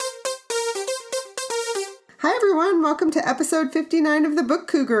Hi everyone, welcome to episode 59 of the Book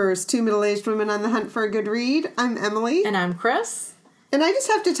Cougars, two middle-aged women on the hunt for a good read. I'm Emily. And I'm Chris. And I just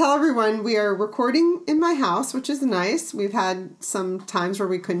have to tell everyone we are recording in my house, which is nice. We've had some times where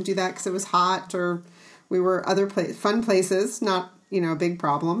we couldn't do that because it was hot or we were other fun places, not, a big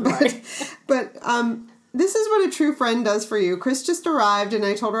problem. Right. But this is what a true friend does for you. Chris just arrived and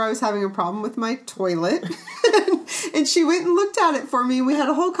I told her I was having a problem with my toilet. And she went and looked at it for me. We had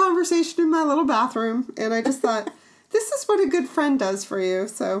a whole conversation in my little bathroom. And I just thought, this is what a good friend does for you.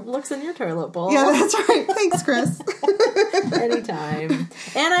 So looks in your toilet bowl. Yeah, that's right. Thanks, Chris. Anytime.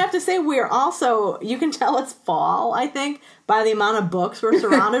 And I have to say, we're also, you can tell it's fall, I think, by the amount of books we're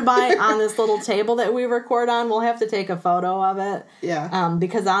surrounded by on this little table that we record on. We'll have to take a photo of it. Yeah.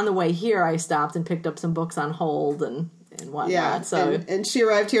 Because on the way here, I stopped and picked up some books on hold and whatnot. Yeah, so and she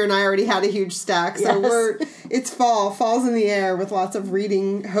arrived here and I already had a huge stack. So yes. It's fall. Fall's in the air with lots of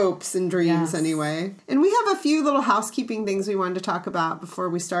reading hopes and dreams anyway. And we have a few little housekeeping things we wanted to talk about before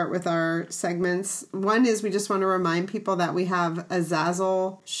we start with our segments. One is we just want to remind people that we have a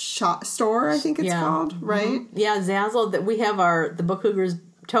Zazzle store, I think it's called, right? Mm-hmm. Yeah, Zazzle. That we have the Book Cougars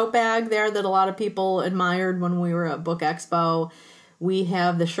tote bag there that a lot of people admired when we were at Book Expo. We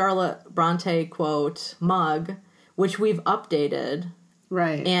have the Charlotte Bronte quote mug, which we've updated.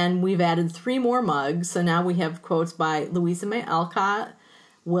 Right. And we've added 3 more mugs. So now we have quotes by Louisa May Alcott,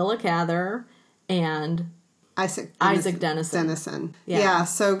 Willa Cather, and Isaac Dennison. Yeah,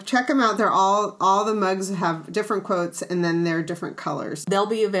 so check them out. They're all the mugs have different quotes and then they're different colors. They'll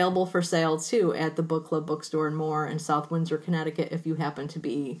be available for sale too at the Book Club Bookstore and more in South Windsor, Connecticut if you happen to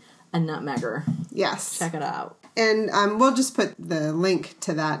be a nutmegger. Yes. Check it out. And we'll just put the link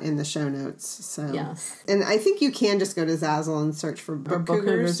to that in the show notes. So yes. And I think you can just go to Zazzle and search for Book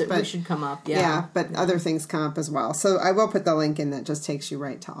Cougars. But should come up, but other things come up as well. So I will put the link in that just takes you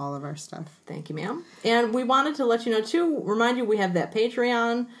right to all of our stuff. Thank you, ma'am. And we wanted to let you know, too, remind you we have that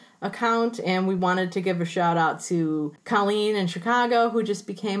Patreon account, and we wanted to give a shout out to Colleen in Chicago, who just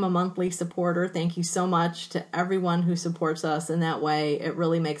became a monthly supporter. Thank you so much to everyone who supports us in that way. It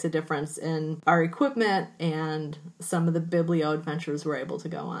really makes a difference in our equipment and some of the biblio adventures we're able to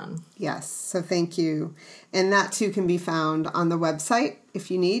go on. Yes, so thank you. And that too can be found on the website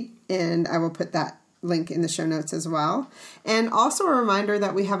if you need, and I will put that link in the show notes as well. And also a reminder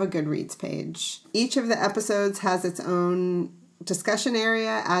that we have a Goodreads page. Each of the episodes has its own discussion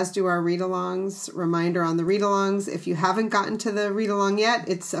area, as do our read-alongs. Reminder on the read-alongs, if you haven't gotten to the read-along yet,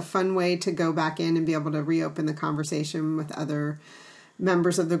 it's a fun way to go back in and be able to reopen the conversation with other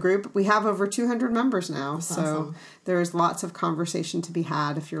members of the group. We have over 200 members now, That's so awesome. There's lots of conversation to be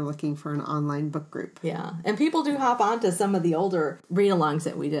had if you're looking for an online book group. Yeah, and people do hop on to some of the older read-alongs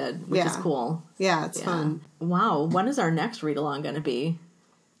that we did, which is cool. Yeah, it's fun. Wow, when is our next read-along going to be?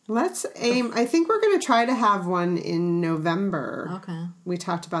 Let's aim. I think we're going to try to have one in November. Okay. We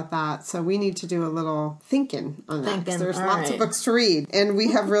talked about that. So we need to do a little thinking on that. There's all lots of books to read. And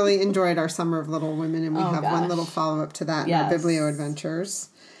we have really enjoyed our Summer of Little Women. And we have one little follow-up to that in our Biblio Adventures.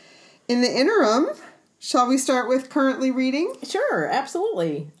 In the interim, shall we start with currently reading? Sure,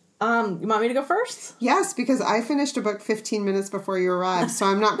 absolutely. You want me to go first? Yes, because I finished a book 15 minutes before you arrived. So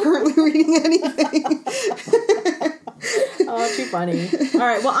I'm not currently reading anything. Oh, too funny. All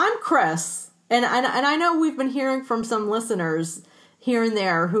right. Well, I'm Chris, and I know we've been hearing from some listeners here and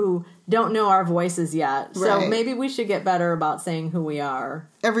there who don't know our voices yet. So maybe we should get better about saying who we are.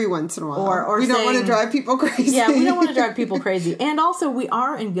 Every once in a while. Or we don't want to drive people crazy. Yeah, we don't want to drive people crazy. And also, we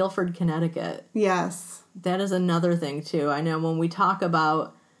are in Guilford, Connecticut. Yes. That is another thing, too. I know when we talk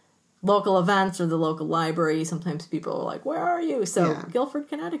about local events or the local library, sometimes people are like, where are you? So Guilford,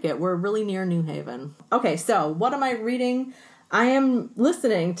 Connecticut, we're really near New Haven. Okay, so what am I reading? I am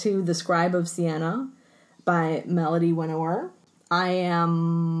listening to The Scribe of Siena by Melody Winower. I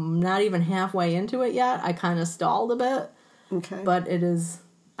am not even halfway into it yet. I kind of stalled a bit. Okay. But it is,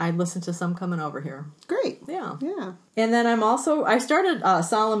 I listened to some coming over here. Great. Yeah. Yeah. And then I started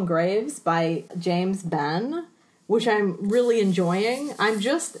Solemn Graves by James Benn, which I'm really enjoying. I'm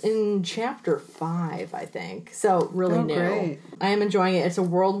just in chapter 5, I think. So really new. Great. I am enjoying it. It's a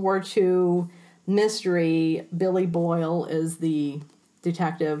World War II mystery. Billy Boyle is the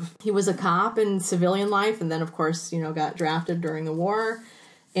detective. He was a cop in civilian life and then, of course, got drafted during the war.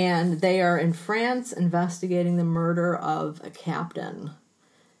 And they are in France investigating the murder of a captain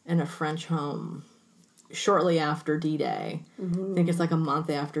in a French home shortly after D-Day. Mm-hmm. I think it's like a month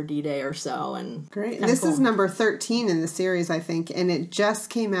after D-Day or so. And great. This is number 13 in the series, I think, and it just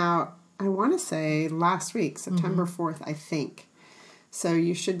came out, I want to say, last week, September 4th, I think. So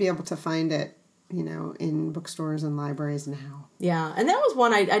you should be able to find it, in bookstores and libraries now. Yeah, and that was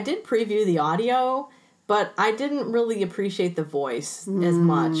one I did preview the audio, but I didn't really appreciate the voice as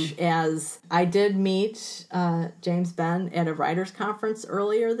much as I did meet James Benn at a writers' conference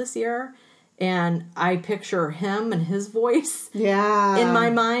earlier this year, and I picture him and his voice in my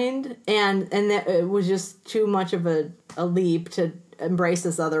mind, and that it was just too much of a leap to embrace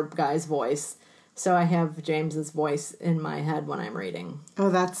this other guy's voice. So I have James's voice in my head when I'm reading. Oh,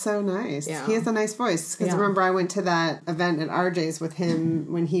 that's so nice. Yeah. He has a nice voice. Because remember, I went to that event at RJ's with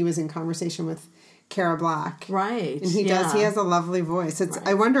him when he was in conversation with Cara Black. Right. And he does. He has a lovely voice.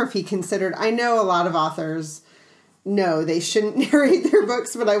 I wonder if he considered... I know a lot of authors know they shouldn't narrate their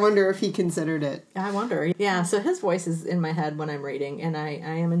books, but I wonder if he considered it. I wonder. Yeah, so his voice is in my head when I'm reading, and I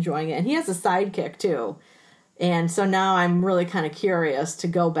am enjoying it. And he has a sidekick, too. And so now I'm really kind of curious to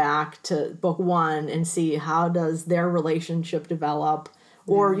go back to book 1 and see how does their relationship develop,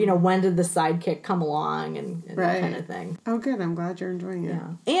 or, when did the sidekick come along and that kind of thing. Oh, good. I'm glad you're enjoying it.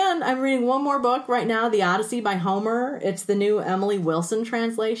 Yeah. And I'm reading one more book right now, The Odyssey by Homer. It's the new Emily Wilson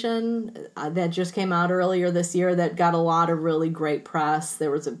translation that just came out earlier this year that got a lot of really great press.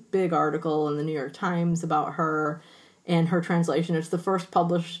 There was a big article in the New York Times about her and her translation. It's the first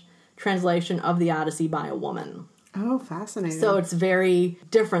published translation of The Odyssey by a woman. Oh, fascinating. So it's very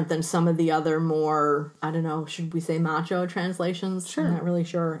different than some of the other more, I don't know, should we say macho translations? Sure. I'm not really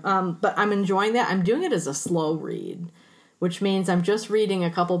sure. But I'm enjoying that. I'm doing it as a slow read, which means I'm just reading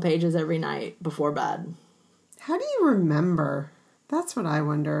a couple pages every night before bed. How do you remember? That's what I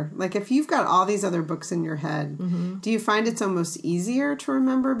wonder. Like, if you've got all these other books in your head, do you find it's almost easier to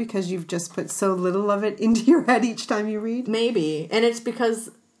remember because you've just put so little of it into your head each time you read? Maybe. And it's because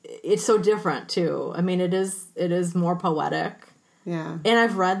it's so different, too. I mean, it is more poetic. Yeah. And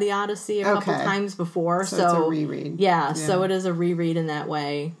I've read The Odyssey a couple times before. So it's a reread. Yeah, so it is a reread in that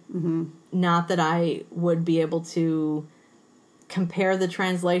way. Mm-hmm. Not that I would be able to compare the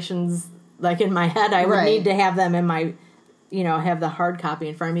translations, like in my head. I would need to have them in my, have the hard copy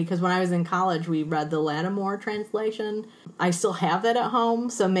in front of me. Because when I was in college, we read the Lattimore translation. I still have that at home,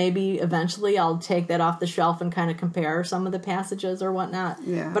 so maybe eventually I'll take that off the shelf and kind of compare some of the passages or whatnot.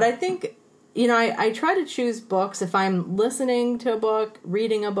 Yeah. But I think, I try to choose books. If I'm listening to a book,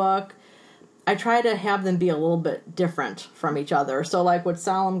 reading a book, I try to have them be a little bit different from each other. So like with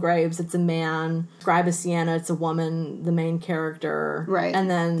Solemn Graves, it's a man. Scribe of Siena, it's a woman, the main character. Right. And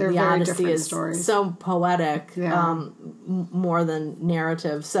then They're The very Odyssey different is stories. so poetic, Yeah. more than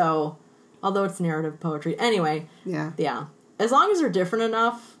narrative. So, although it's narrative poetry. Anyway. Yeah. As long as they're different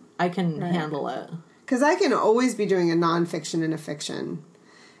enough, I can handle it. Because I can always be doing a nonfiction and a fiction.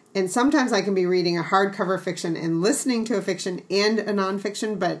 And sometimes I can be reading a hardcover fiction and listening to a fiction and a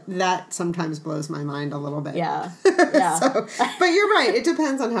nonfiction, but that sometimes blows my mind a little bit. Yeah. But you're right. It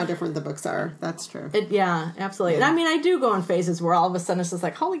depends on how different the books are. That's true. Yeah, absolutely. And I mean, I do go in phases where all of a sudden it's just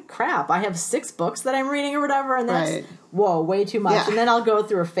like, holy crap, I have 6 books that I'm reading or whatever, and that's, whoa, way too much. Yeah. And then I'll go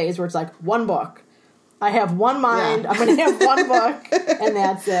through a phase where it's like, one book. I have one mind, I'm going to have one book, and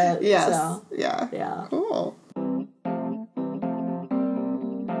that's it. Yes. So, yeah. Cool.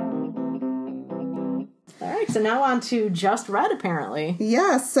 All right, so now on to Just Read, apparently.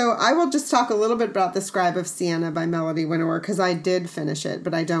 Yeah, so I will just talk a little bit about The Scribe of Siena by Melody Winnower, because I did finish it,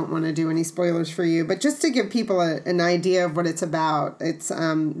 but I don't want to do any spoilers for you. But just to give people an idea of what it's about, it's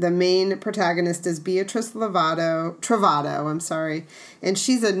the main protagonist is Beatrice Travado, and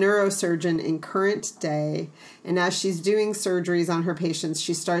she's a neurosurgeon in current day, and as she's doing surgeries on her patients,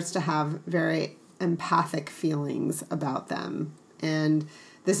 she starts to have very empathic feelings about them, and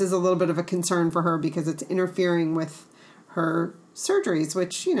this is a little bit of a concern for her because it's interfering with her surgeries,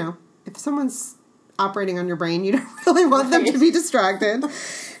 which, if someone's operating on your brain, you don't really want them to be distracted.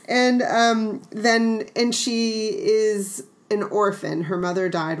 And she is an orphan. Her mother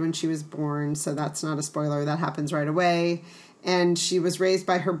died when she was born, so that's not a spoiler. That happens right away. And she was raised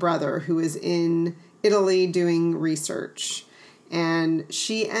by her brother, who is in Italy doing research. And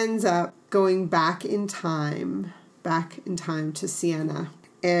she ends up going back in time to Siena.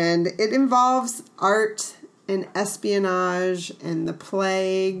 And it involves art and espionage and the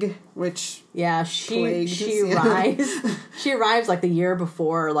plague, which she arrives like the year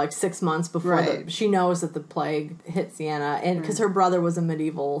before, like 6 months before. She knows that the plague hit Siena, and because her brother was a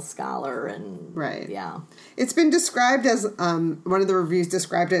medieval scholar, and it's been described as one of the reviews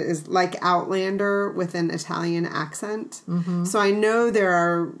described it as like Outlander with an Italian accent. Mm-hmm. So I know there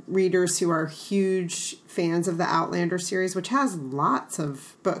are readers who are huge fans of the Outlander series, which has lots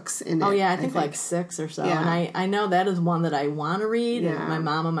of books in it. Oh yeah, I think like 6 or so. Yeah. And I know that is one that I want to read. Yeah. And my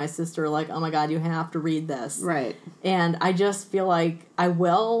mom and my sister are like, oh my God, you have to read this. Right. And I just feel like I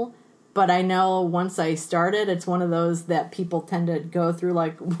will, But I know once I started, it's one of those that people tend to go through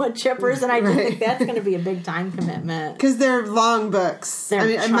like wood chippers, and I just think that's going to be a big time commitment. Because they're long books. They're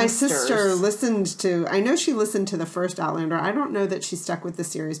my chunksters. sister listened to, I know she listened to the first Outlander. I don't know that she stuck with the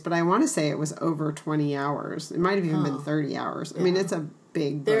series, but I want to say it was over 20 hours. It might have even been 30 hours. I mean, it's a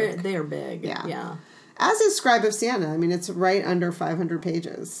big book. They're big. Yeah. Yeah. As is Scribe of Siena. I mean, it's right under 500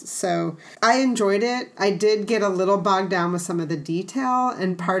 pages. So I enjoyed it. I did get a little bogged down with some of the detail,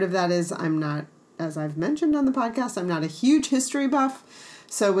 and part of that is I'm not, as I've mentioned on the podcast, I'm not a huge history buff.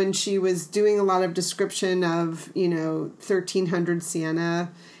 So when she was doing a lot of description of, 1300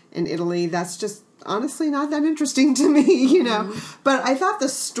 Siena in Italy, that's just honestly not that interesting to me, But I thought the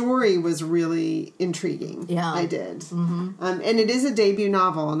story was really intriguing. Yeah. I did. And it is a debut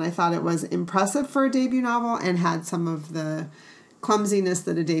novel, and I thought it was impressive for a debut novel and had some of the clumsiness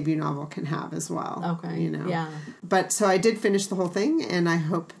that a debut novel can have as well. Okay. Yeah. But so I did finish the whole thing, and I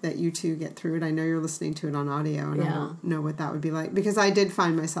hope that you two get through it. I know you're listening to it on audio, and I don't know what that would be like, because I did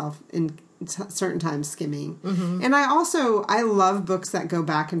find myself in certain times skimming. And I love books that go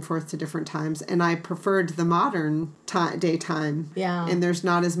back and forth to different times, and I preferred the modern daytime. Yeah. And there's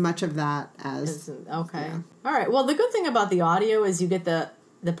not as much of that as... Okay. Yeah. All right. Well, the good thing about the audio is you get the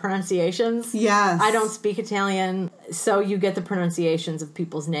pronunciations. Yes. I don't speak Italian, so you get the pronunciations of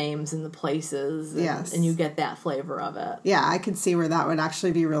people's names and the places. And, yes. And you get that flavor of it. Yeah, I could see where that would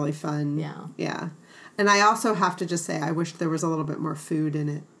actually be really fun. Yeah. Yeah. And I also have to just say, I wish there was a little bit more food in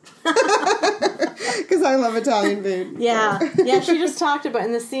it. Because I love Italian food. Yeah. Yeah, she just talked about,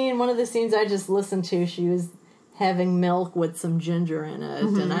 in the scene, one of the scenes I just listened to, she was having milk with some ginger in it.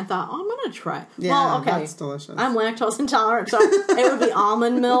 And I thought, I'm going to try. Yeah, well, okay. That's delicious. I'm lactose intolerant, so it would be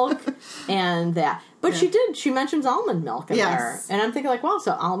almond milk and that. But she mentions almond milk in there. And I'm thinking like, wow,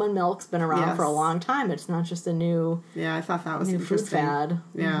 so almond milk's been around for a long time. It's not just a new I thought that was new interesting. food fad.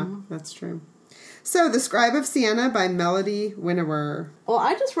 Yeah, that's true. So, The Scribe of Siena by Melody Winnower. Well,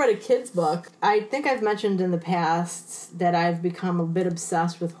 I just read a kid's book. I think I've mentioned in the past that I've become a bit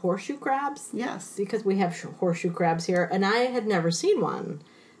obsessed with horseshoe crabs. Yes. Because we have horseshoe crabs here, and I had never seen one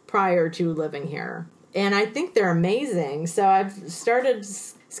prior to living here. And I think they're amazing. So I've started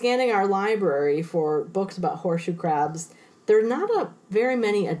scanning our library for books about horseshoe crabs. There are not very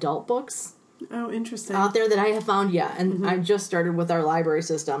many adult books out there that I have found yet, and I just started with our library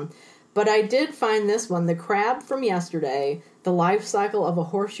system. But I did find this one, The Crab from Yesterday, The Life Cycle of a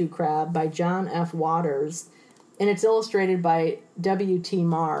Horseshoe Crab by John F. Waters, and it's illustrated by W.T.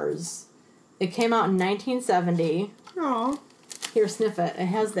 Mars. It came out in 1970. Oh. Here, sniff it. It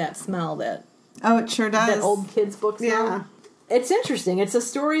has that smell that... Oh, it sure does. That old kids' book smell. Yeah. It's interesting. It's a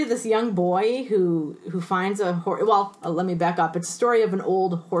story of this young boy who finds a... let me back up. It's a story of an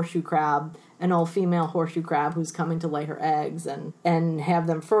old horseshoe crab, an old female horseshoe crab who's coming to lay her eggs and have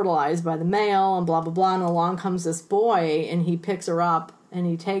them fertilized by the male and blah, blah, blah. And along comes this boy, and he picks her up, and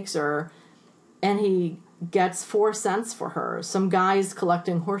he takes her, and he gets 4 cents for her. Some guy's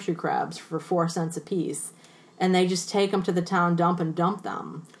collecting horseshoe crabs for 4 cents a piece, and they just take them to the town dump and dump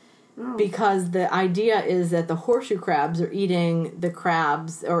them. Oh. Because the idea is that the horseshoe crabs are eating the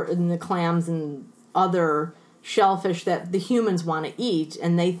crabs or the clams and other shellfish that the humans want to eat,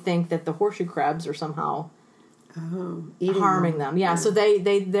 and they think that the horseshoe crabs are somehow harming them. Yeah, so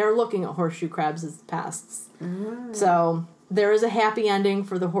they're looking at horseshoe crabs as pests. So there is a happy ending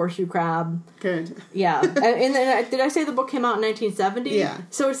for the horseshoe crab. Good. Yeah. And then, did I say the book came out in 1970? Yeah.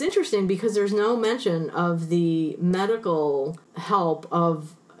 So it's interesting because there's no mention of the medical help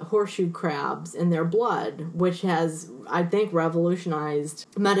of horseshoe crabs in their blood, which has, I think, revolutionized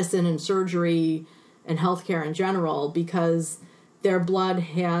medicine and surgery and healthcare in general, because their blood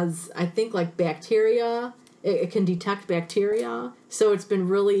has, I think, like bacteria. It can detect bacteria. So it's been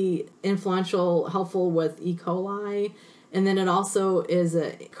really influential, helpful with E. coli. And then it also is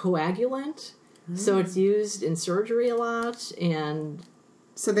a coagulant. So it's used in surgery a lot. And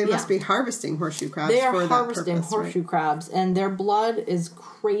so they must be harvesting horseshoe crabs. They are for harvesting that purpose, horseshoe crabs. And their blood is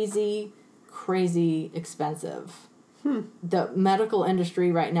crazy, crazy expensive. The medical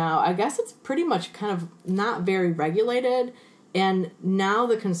industry right now, I guess it's pretty much kind of not very regulated. And now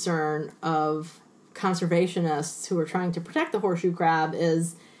the concern of conservationists who are trying to protect the horseshoe crab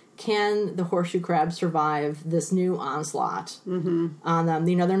is, can the horseshoe crab survive this new onslaught on them?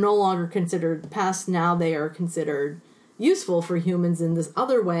 You know, they're no longer considered pests. Now they are considered useful for humans in this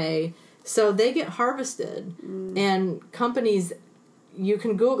other way. So they get harvested. And companies, you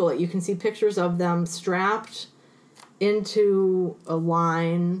can Google it. You can see pictures of them strapped into a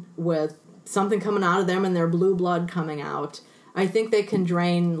line with something coming out of them and their blue blood coming out. I think they can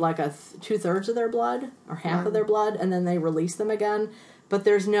drain like 2/3 of their blood or half of their blood, and then they release them again. but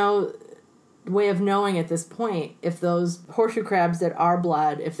there's no way of knowing at this point if those horseshoe crabs that are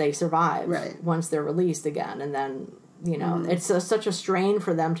blood, if they survive once they're released again. And then, it's such a strain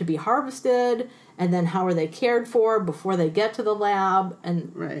for them to be harvested, and then how are they cared for before they get to the lab?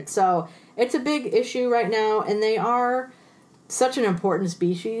 And so it's a big issue right now, and they are such an important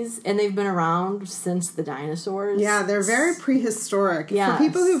species, and they've been around since the dinosaurs. Yeah, they're very prehistoric. Yes. For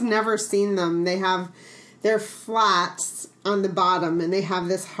people who've never seen them, they're flats on the bottom, and they have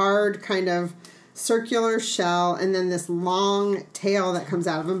this hard kind of circular shell and then this long tail that comes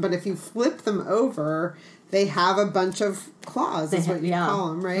out of them. But if you flip them over, they have a bunch of claws, is what you call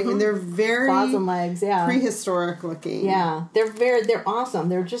them, right? And they're very claws and legs, prehistoric looking. Yeah, they're awesome.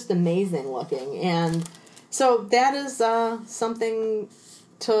 They're just amazing looking. And so that is something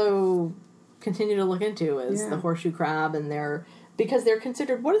to continue to look into, is the horseshoe crab, and because they're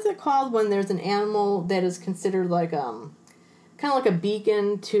considered, what is it called when there's an animal that is considered like kind of like a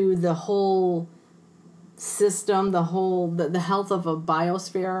beacon to the whole system, the health of a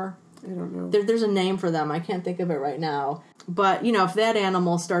biosphere? I don't know. There's a name for them. I can't think of it right now. But, if that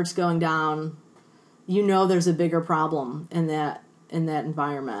animal starts going down, there's a bigger problem in that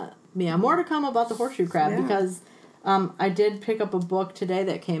environment. Yeah, more to come about the horseshoe crab, because I did pick up a book today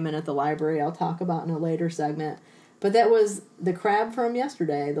that came in at the library I'll talk about in a later segment. But that was The Crab from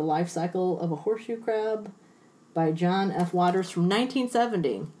Yesterday, The Life Cycle of a Horseshoe Crab by John F. Waters from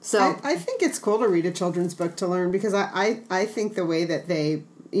 1970. So I think it's cool to read a children's book to learn, because I think the way that they,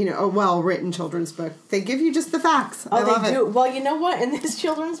 a well-written children's book, they give you just the facts. I love they do. it. Well, you know what? In this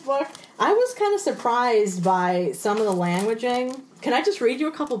children's book, I was kind of surprised by some of the languaging. Can I just read you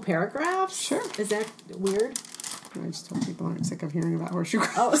a couple paragraphs? Sure. Is that weird? I just told people aren't sick of hearing about horseshoe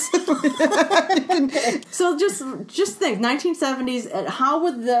crabs. So just think, 1970s. How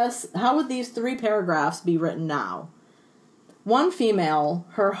would these 3 paragraphs be written now? One female,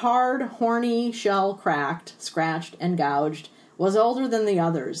 her hard, horny shell cracked, scratched, and gouged, was older than the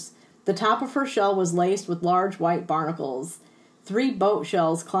others. The top of her shell was laced with large white barnacles. 3 boat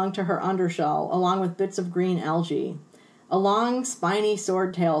shells clung to her undershell, along with bits of green algae. A long, spiny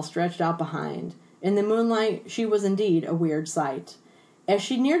sword tail stretched out behind. In the moonlight, she was indeed a weird sight. As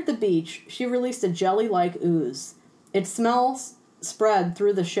she neared the beach, she released a jelly-like ooze. Its smell spread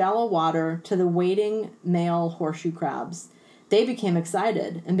through the shallow water to the waiting male horseshoe crabs. They became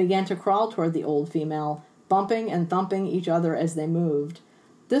excited and began to crawl toward the old female, bumping and thumping each other as they moved.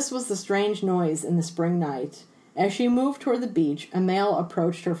 This was the strange noise in the spring night. As she moved toward the beach, a male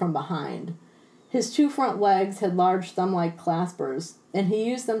approached her from behind. His 2 front legs had large thumb-like claspers, and he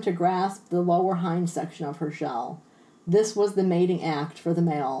used them to grasp the lower hind section of her shell. This was the mating act for the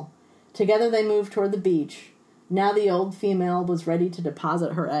male. Together they moved toward the beach. Now the old female was ready to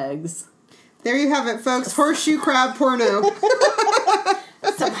deposit her eggs. There you have it, folks. Horseshoe crab porno.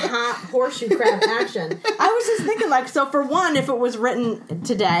 Some hot horseshoe crab action. I was just thinking, so for one, if it was written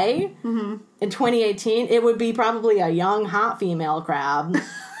today, in 2018, it would be probably a young, hot female crab.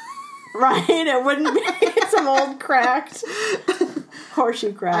 Right? It wouldn't be some old, cracked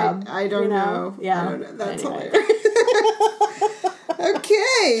horseshoe crab. I don't know. Yeah. I don't know. That's hilarious.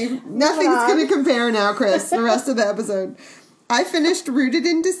 Okay. Nothing's going to compare now, Chris, the rest of the episode. I finished Rooted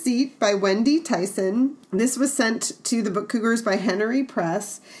in Deceit by Wendy Tyson. This was sent to the Book Cougars by Henry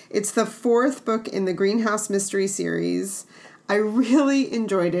Press. It's the 4th book in the Greenhouse Mystery series. I really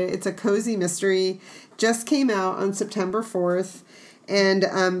enjoyed it. It's a cozy mystery. Just came out on September 4th. And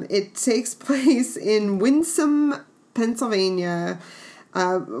it takes place in Winsome, Pennsylvania.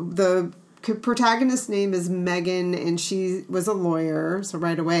 The protagonist's name is Megan, and she was a lawyer. So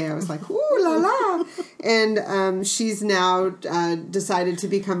right away I was like, ooh, la la. And she's now decided to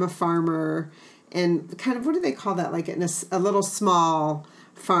become a farmer. And kind of, what do they call that? Like in a little small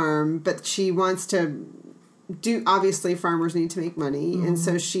farm. But she wants to obviously farmers need to make money, and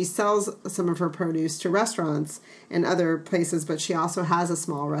so she sells some of her produce to restaurants and other places, but she also has a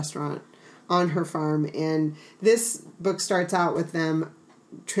small restaurant on her farm. And this book starts out with them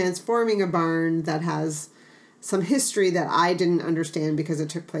transforming a barn that has some history that I didn't understand because it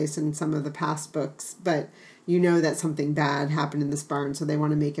took place in some of the past books, but that something bad happened in this barn, so they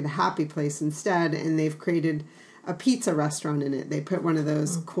want to make it a happy place instead, and they've created a pizza restaurant in it. They put one of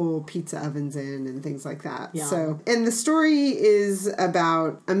those cool pizza ovens in and things like that. Yeah. So, and the story is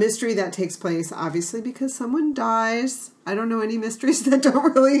about a mystery that takes place, obviously, because someone dies. I don't know any mysteries that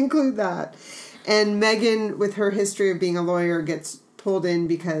don't really include that. And Megan, with her history of being a lawyer, gets pulled in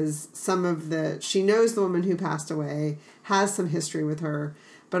because she knows the woman who passed away, has some history with her,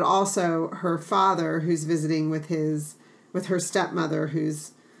 but also her father, who's visiting with her stepmother,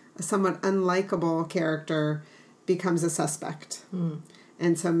 who's a somewhat unlikable character, becomes a suspect.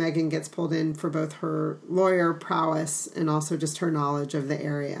 And so Megan gets pulled in for both her lawyer prowess and also just her knowledge of the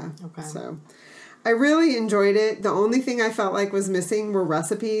area. Okay. So I really enjoyed it. The only thing I felt like was missing were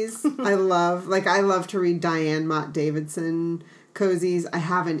recipes. I love to read Diane Mott Davidson cozies. I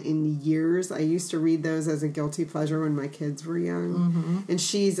haven't in years. I used to read those as a guilty pleasure when my kids were young. Mm-hmm. And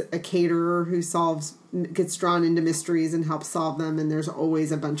she's a caterer who gets drawn into mysteries and helps solve them. And there's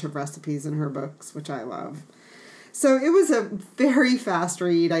always a bunch of recipes in her books, which I love. So it was a very fast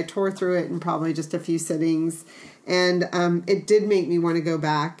read. I tore through it in probably just a few sittings. And it did make me want to go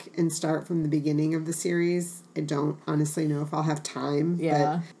back and start from the beginning of the series. I don't honestly know if I'll have time.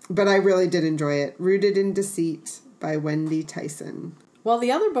 Yeah. But I really did enjoy it. Rooted in Deceit by Wendy Tyson. Well,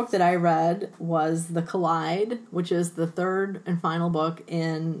 the other book that I read was The Collide, which is the third and final book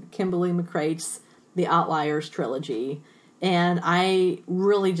in Kimberly McCrate's The Outliers trilogy. And I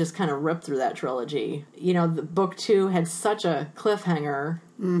really just kind of ripped through that trilogy. You know, the book 2 had such a cliffhanger.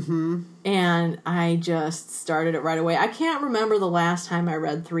 Mm-hmm. And I just started it right away. I can't remember the last time I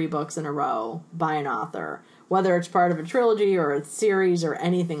read 3 books in a row by an author, whether it's part of a trilogy or a series or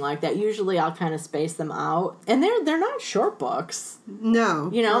anything like that. Usually I'll kind of space them out. And they're not short books. No.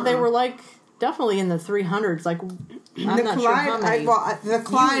 You know, they were like definitely in the 300s. Like, I'm not sure how many. The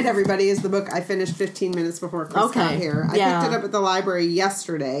Collide, everybody, is the book I finished 15 minutes before Chris got here. I picked it up at the library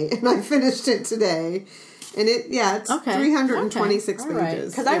yesterday, and I finished it today. And it's 326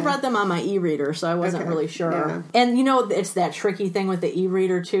 pages. Because I read them on my e-reader, so I wasn't really sure. Yeah. And you know, it's that tricky thing with the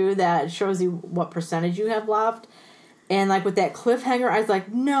e-reader, too, that shows you what percentage you have left. And like with that cliffhanger, I was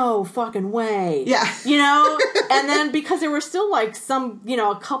like, no fucking way. Yeah. You know? And then because there were still like some, you know,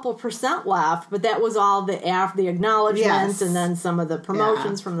 a couple percent left, but that was all the acknowledgments and then some of the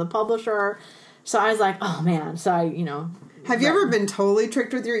promotions from the publisher. So I was like, oh man. So I, you know. Have you ever been totally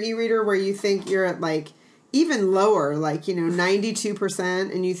tricked with your e-reader where you think you're at like even lower, like, you know,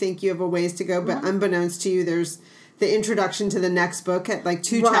 92% and you think you have a ways to go, but unbeknownst to you, there's the introduction to the next book at like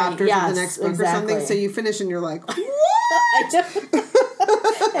 2 chapters of the next book or something. So you finish and you're like, what?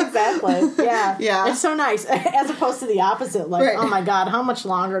 Exactly. Yeah. Yeah. It's so nice. As opposed to the opposite. Like, oh my God, how much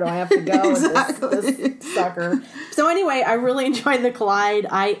longer do I have to go with this sucker? So anyway, I really enjoyed The Collide.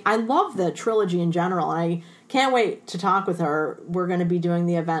 I love the trilogy in general. I can't wait to talk with her. We're going to be doing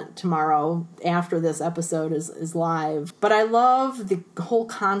the event tomorrow after this episode is live. But I love the whole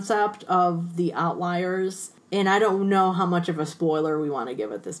concept of the outliers. And I don't know how much of a spoiler we want to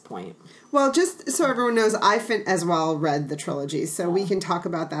give at this point. Well, just so everyone knows, I as well read the trilogy, so we can talk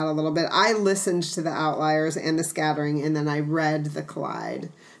about that a little bit. I listened to The Outliers and The Scattering, and then I read The Collide.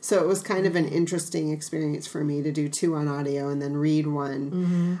 So it was kind of an interesting experience for me to do 2 on audio and then read one.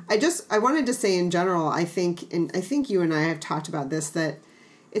 Mm-hmm. I wanted to say in general, I think you and I have talked about this, that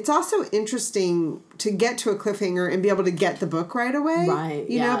it's also interesting to get to a cliffhanger and be able to get the book right away. Right,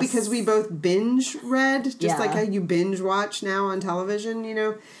 You know, because we both binge read, just like how you binge watch now on television, you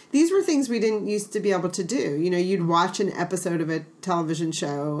know. These were things we didn't used to be able to do. You know, you'd watch an episode of a television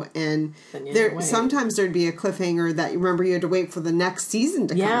show and sometimes there'd be a cliffhanger that you remember you had to wait for the next season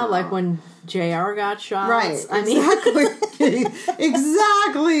to come out. Yeah, like when JR got shot. Right, exactly.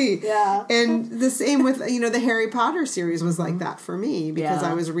 Exactly. Yeah. And the same with, you know, the Harry Potter series was like that for me because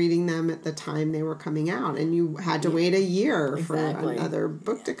I was reading them at the time they were coming out and you had to wait a year for another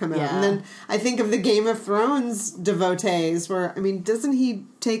book to come out. And then I think of the Game of Thrones devotees where, I mean, doesn't he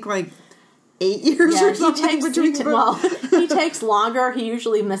take like 8 years or something between he takes longer. He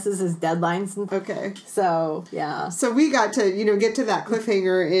usually misses his deadlines. Okay. So, yeah. So we got to, you know, get to that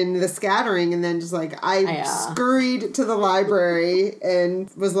cliffhanger in The Scattering and then just like I scurried to the library and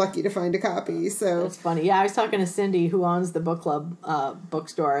was lucky to find a copy. So it's funny. Yeah, I was talking to Cindy who owns the book club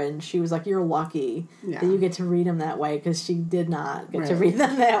bookstore and she was like, you're lucky that you get to read them that way because she did not get to read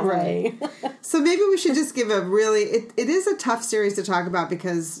them that way. So maybe we should just give a really, it is a tough series to talk about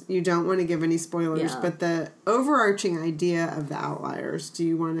because you don't want to give any spoilers, but the overarching idea of The Outliers, do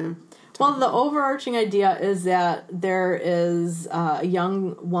you want to Well, the overarching idea is that there is a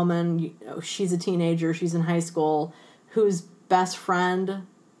young woman, she's a teenager, she's in high school, whose best friend,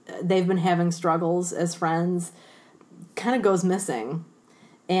 they've been having struggles as friends, kind of goes missing.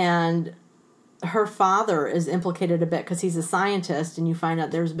 And her father is implicated a bit because he's a scientist, and you find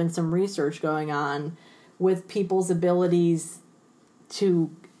out there's been some research going on with people's abilities to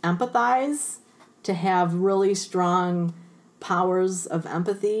empathize, to have really strong powers of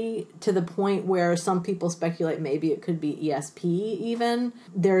empathy to the point where some people speculate maybe it could be ESP even.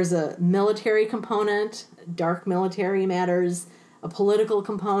 There's a military component, dark military matters, a political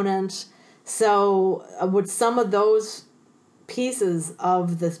component. So with some of those pieces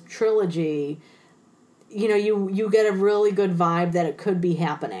of the trilogy, you get a really good vibe that it could be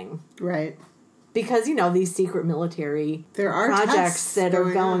happening. Right. Because, these secret military there are projects that are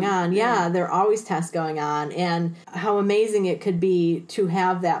going on. Yeah, there are always tests going on. And how amazing it could be to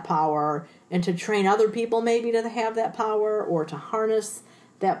have that power and to train other people maybe to have that power or to harness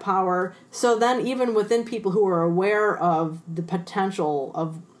that power. So then even within people who are aware of the potential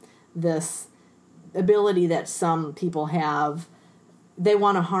of this ability that some people have, they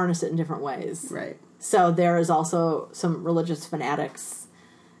want to harness it in different ways. Right. So there is also some religious fanatics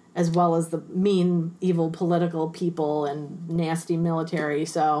as well as the mean, evil political people and nasty military.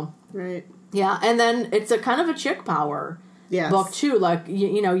 So, right. Yeah, and then it's a kind of a chick power book, too. Like,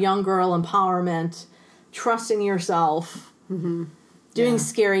 young girl empowerment, trusting yourself, doing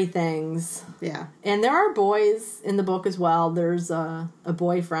scary things. Yeah. And there are boys in the book as well. There's a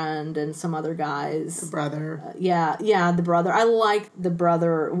boyfriend and some other guys. The brother. The brother. I like the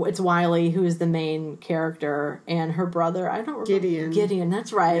brother. It's Wiley, who is the main character, and her brother. I don't remember. Gideon,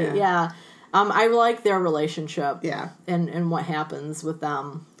 that's right. Yeah. I like their relationship. Yeah. And what happens with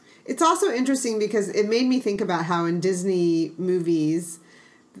them. It's also interesting because it made me think about how in Disney movies,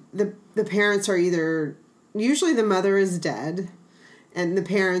 the parents are usually the mother is dead, and the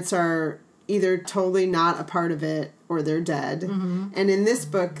parents are either totally not a part of it or they're dead. Mm-hmm. And in this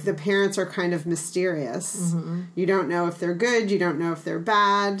book, the parents are kind of mysterious. Mm-hmm. You don't know if they're good. You don't know if they're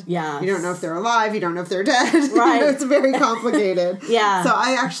bad. Yeah. You don't know if they're alive. You don't know if they're dead. Right. It's very complicated. Yeah. So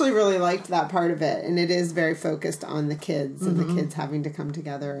I actually really liked that part of it. And it is very focused on the kids and the kids having to come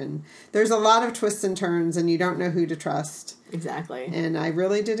together. And there's a lot of twists and turns and you don't know who to trust. Exactly. And I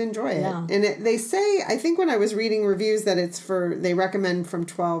really did enjoy it. Yeah. And they say, I think when I was reading reviews that they recommend from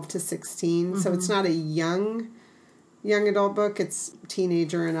 12 to 16. So it's not a young adult book. It's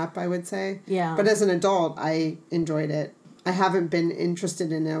teenager and up, I would say. Yeah. But as an adult, I enjoyed it. I haven't been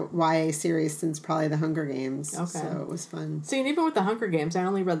interested in a YA series since probably The Hunger Games. Okay. So it was fun. See, and even with The Hunger Games, I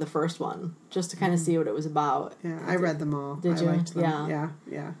only read the first one just to kind of see what it was about. Yeah, I read them all. Did you? Liked them. Yeah.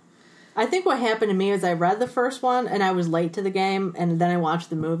 Yeah. I think what happened to me is I read the first one and I was late to the game and then I watched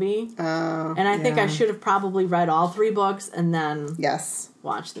the movie. Oh, and I think I should have probably read all 3 books and then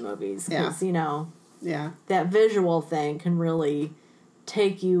watched the movies. Because, that visual thing can really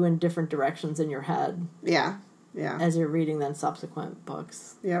take you in different directions in your head. Yeah. As you're reading then subsequent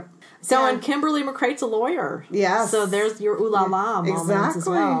books. Yep. So, and Kimberly McCrate's a lawyer. Yes. So there's your ooh la la moments as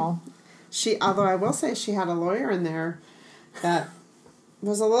well. Although I will say she had a lawyer in there that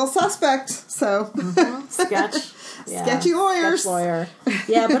was a little suspect, so. Sketchy lawyers. Sketch lawyer.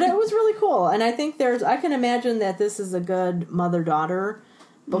 Yeah, but it was really cool. And I think I can imagine that this is a good mother-daughter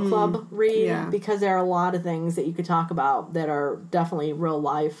book club read because there are a lot of things that you could talk about that are definitely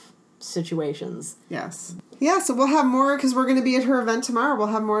real-life situations. Yes. Yeah, so we'll have more because we're going to be at her event tomorrow. We'll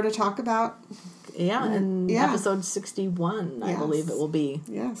have more to talk about. Yeah, in episode 61, I believe it will be.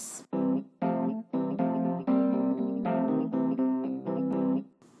 Yes.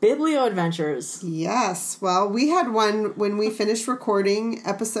 Biblio Adventures. Yes. Well, we had one when we finished recording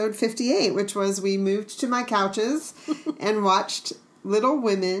episode 58, which was we moved to my couches and watched Little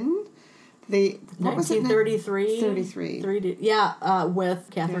Women. 1933. 33.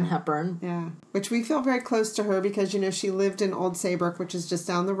 With Katharine Hepburn. Yeah. Which we feel very close to her because, she lived in Old Saybrook, which is just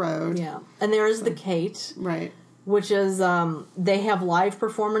down the road. Yeah. And there is the Kate. Right. Which is, they have live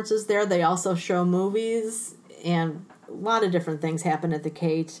performances there. They also show movies and a lot of different things happen at the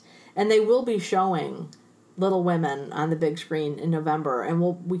Kate, and they will be showing Little Women on the big screen in November, and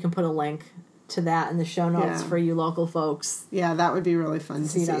we can put a link to that in the show notes for you local folks. Yeah, that would be really fun to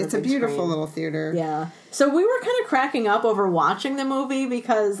see. It's a beautiful little theater. Yeah. So we were kind of cracking up over watching the movie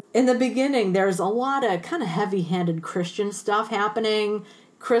because in the beginning there's a lot of kind of heavy-handed Christian stuff happening.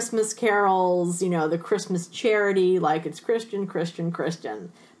 Christmas carols, the Christmas charity, like it's Christian.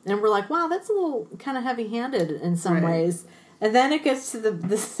 And we're like, wow, that's a little kind of heavy-handed in some ways. And then it gets to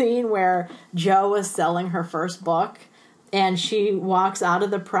the scene where Jo is selling her first book, and she walks out of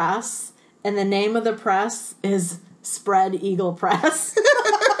the press, and the name of the press is Spread Eagle Press.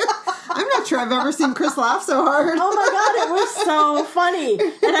 I'm not sure I've ever seen Chris laugh so hard. Oh my God, it was so funny.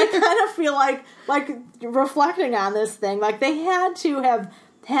 And I kind of feel like reflecting on this thing, like they had to have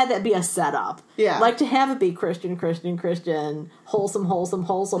had that be a setup. Yeah. Like to have it be Christian,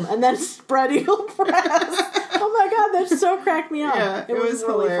 wholesome, and then Spread Eagle Press. Oh my God, that so cracked me up. Yeah, it was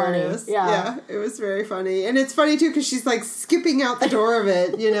really hilarious. Funny. Yeah, it was very funny. And it's funny too because she's like skipping out the door of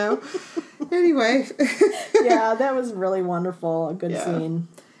it, Anyway. Yeah, that was really wonderful. A good scene.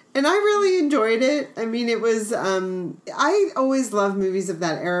 And I really enjoyed it. I mean, it was, I always love movies of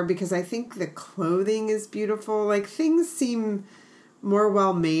that era because I think the clothing is beautiful. Like, things seem more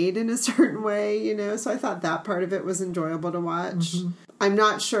well made in a certain way, you know, so I thought that part of it was enjoyable to watch. Mm-hmm. I'm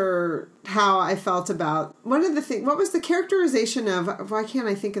not sure how I felt about one of the things. What was the characterization of, why can't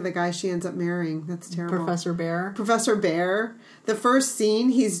I think of the guy she ends up marrying? That's terrible. Professor Bear. Professor Bear. The first scene,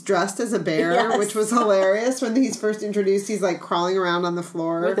 he's dressed as a bear, yes. which was hilarious. When he's first introduced, he's like crawling around on the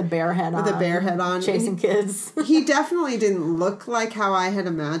floor. With a bear head on. With a bear head on. Chasing kids. He definitely didn't look like how I had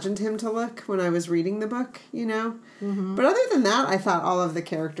imagined him to look when I was reading the book, you know? Mm-hmm. But other than that, I thought all of the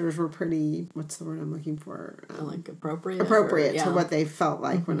characters were pretty, what's the word I'm looking for? Like appropriate? Appropriate to what they felt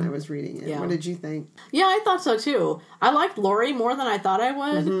like when I was reading it. Yeah. What did you think? Yeah, I thought so too. I liked Laurie more than I thought I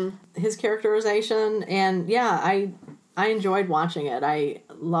would. Mm-hmm. His characterization. And yeah, I enjoyed watching it. I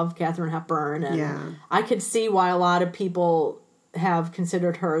love Katharine Hepburn. And I could see why a lot of people have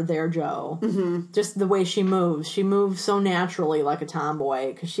considered her their Jo. Mm-hmm. Just the way she moves. She moves so naturally like a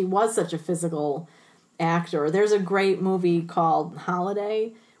tomboy because she was such a physical actor. There's a great movie called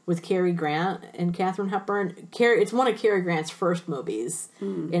Holiday with Cary Grant and Katharine Hepburn. It's one of Cary Grant's first movies,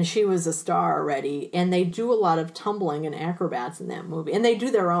 and she was a star already. And they do a lot of tumbling and acrobats in that movie, and they do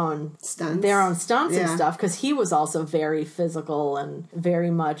their own stunts and stuff because he was also very physical and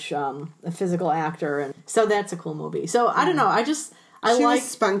very much a physical actor, and so that's a cool movie. So I don't know, she was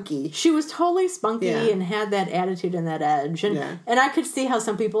spunky. She was totally spunky and had that attitude and that edge, and I could see how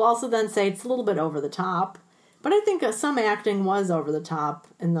some people also then say it's a little bit over the top. But I think some acting was over the top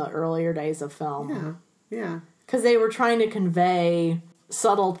in the earlier days of film. Yeah. Because they were trying to convey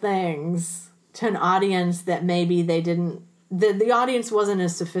subtle things to an audience that maybe they didn't... The audience wasn't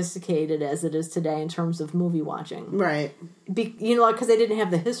as sophisticated as it is today in terms of movie watching. Right. Because they didn't have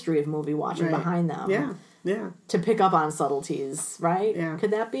the history of movie watching behind them. Yeah. To pick up on subtleties, right? Yeah.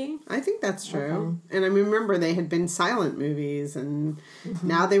 Could that be? I think that's true. Okay. And I remember they had been silent movies, and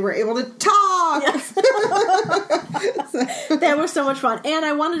now they were able to talk! Yes. That was so much fun. And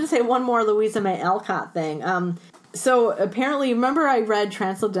I wanted to say one more Louisa May Alcott thing. So apparently, remember I read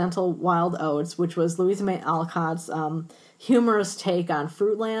Transcendental Wild Oats, which was Louisa May Alcott's humorous take on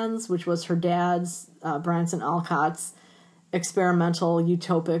Fruitlands, which was her dad's, Branson Alcott's, experimental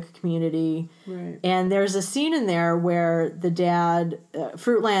utopic community. Right. And there's a scene in there where the dad,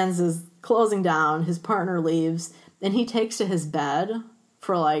 Fruitlands is closing down, his partner leaves, and he takes to his bed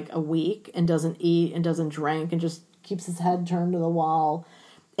for like a week and doesn't eat and doesn't drink and just keeps his head turned to the wall.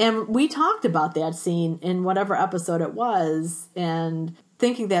 And we talked about that scene in whatever episode it was, and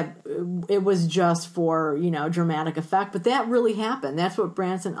thinking that it was just for, dramatic effect. But that really happened. That's what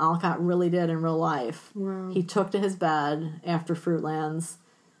Branson Alcott really did in real life. Wow. He took to his bed after Fruitlands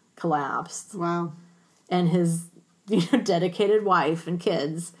collapsed. Wow. And his dedicated wife and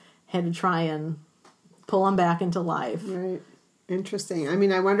kids had to try and pull him back into life. Right. Interesting. I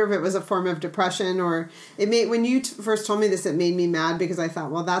mean, I wonder if it was a form of depression, or it made, when you first told me this, it made me mad because I thought,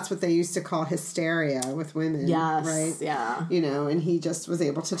 well, that's what they used to call hysteria with women. Yes. Right? Yeah. And he just was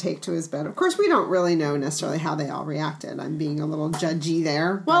able to take to his bed. Of course, we don't really know necessarily how they all reacted. I'm being a little judgy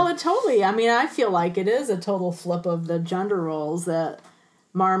there. Well, I feel like it is a total flip of the gender roles that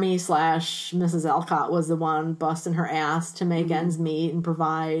Marmee / Mrs. Alcott was the one busting her ass to make ends meet and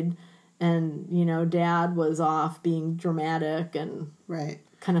provide. And, Dad was off being dramatic and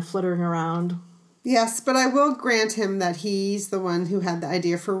kind of flittering around. Yes, but I will grant him that he's the one who had the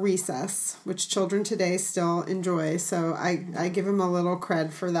idea for recess, which children today still enjoy. So I give him a little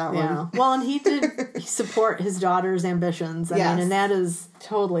cred for that one. Well, and he did support his daughter's ambitions. I mean, and that is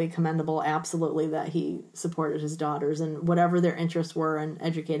totally commendable, absolutely, that he supported his daughters and whatever their interests were in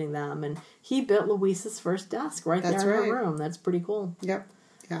educating them. And he built Louisa's first desk there in her room. That's pretty cool. Yep.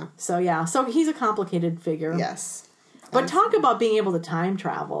 Yeah. So he's a complicated figure. Yes. But talk about being able to time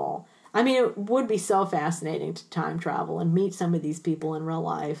travel. I mean, it would be so fascinating to time travel and meet some of these people in real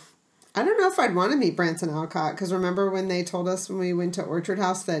life. I don't know if I'd want to meet Branson Alcott, because remember when they told us when we went to Orchard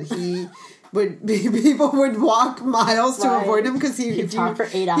House that people would walk miles to avoid him because he'd talk for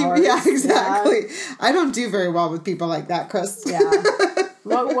 8 hours. Yeah, exactly. Yeah. I don't do very well with people like that, Chris. Yeah.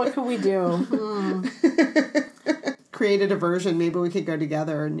 What could we do? Create a diversion. Maybe we could go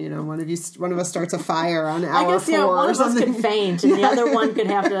together, and one of us starts a fire on hour 4 one or of something. us could faint, and the other one could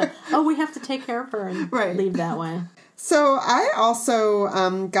have to. Oh, we have to take care of her and leave that way. So I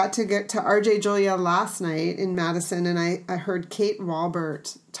also got to get to RJ Julia last night in Madison, and I heard Kate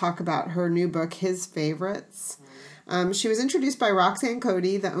Walbert talk about her new book, His Favorites. She was introduced by Roxanne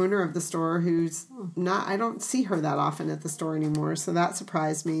Cody, the owner of the store, who's not, I don't see her that often at the store anymore, so that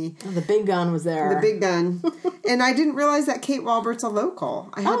surprised me. Oh, the big gun was there. The big gun. And I didn't realize that Kate Walbert's a local.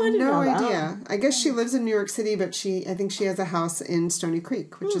 I had no idea. I guess she lives in New York City, but I think she has a house in Stony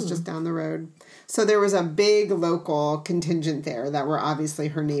Creek, which is just down the road. So there was a big local contingent there that were obviously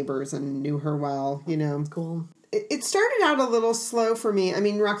her neighbors and knew her well, you know. Cool. It started out a little slow for me. I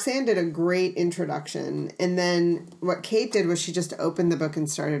mean, Roxanne did a great introduction, and then what Kate did was she just opened the book and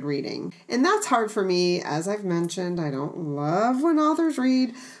started reading. And that's hard for me. As I've mentioned, I don't love when authors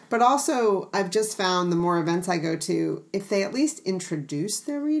read, but also I've just found the more events I go to, if they at least introduce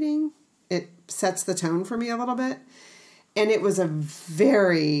their reading, it sets the tone for me a little bit. And it was a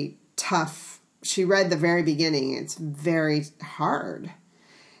very tough, she read the very beginning. It's very hard.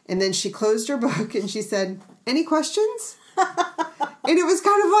 And then she closed her book and she said, "Any questions?" And it was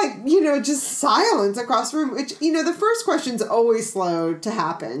kind of like, you know, just silence across the room, which, you know, the first question's always slow to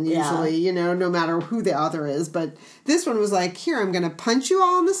happen, usually, you know, no matter who the author is. But this one was like, here, I'm going to punch you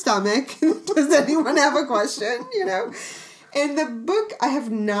all in the stomach. Does anyone have a question? You know? And the book, I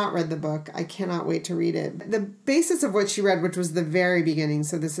have not read the book. I cannot wait to read it. The basis of what she read, which was the very beginning,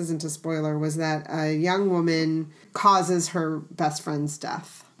 so this isn't a spoiler, was that a young woman causes her best friend's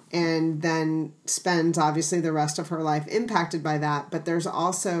death. And then spends, obviously, the rest of her life impacted by that. But there's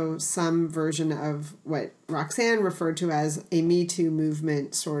also some version of what Roxanne referred to as a Me Too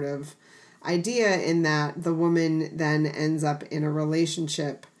movement sort of idea, in that the woman then ends up in a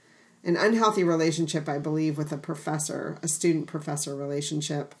relationship, an unhealthy relationship, I believe, with a professor, a student-professor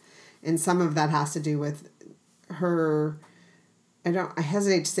relationship. And some of that has to do with her, I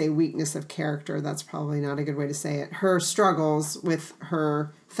hesitate to say weakness of character. That's probably not a good way to say it. Her struggles with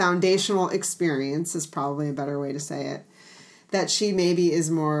her foundational experience is probably a better way to say it. That she maybe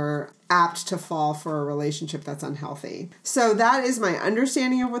is more apt to fall for a relationship that's unhealthy. So that is my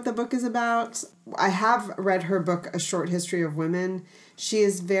understanding of what the book is about. I have read her book, A Short History of Women. She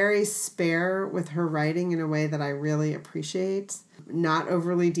is very spare with her writing in a way that I really appreciate. Not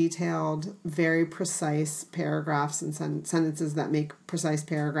overly detailed, very precise paragraphs and sentences that make precise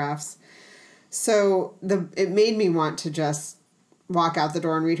paragraphs. So it made me want to just walk out the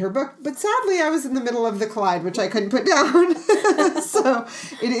door and read her book. But sadly, I was in the middle of The Collide, which I couldn't put down. So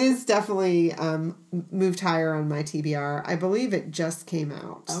it is definitely moved higher on my TBR. I believe it just came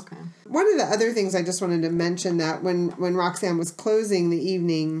out. Okay. One of the other things I just wanted to mention, that when Roxanne was closing the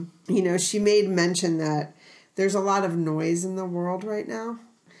evening, you know, she made mention that there's a lot of noise in the world right now.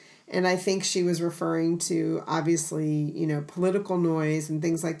 And I think she was referring to, obviously, you know, political noise and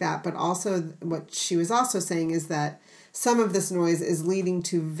things like that. But also what she was also saying is that some of this noise is leading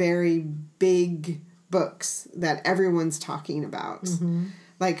to very big books that everyone's talking about. Mm-hmm.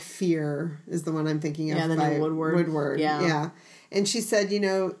 Like Fear is the one I'm thinking of. Yeah, by Woodward. Yeah. And she said, you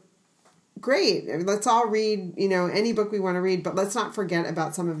know, great, let's all read, you know, any book we want to read, but let's not forget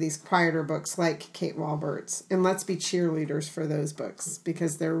about some of these quieter books like Kate Walbert's, and let's be cheerleaders for those books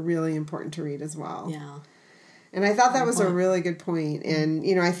because they're really important to read as well. Yeah. And I thought that was a really good point. And,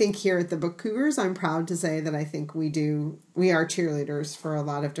 you know, I think here at the Book Cougars, I'm proud to say that I think we are cheerleaders for a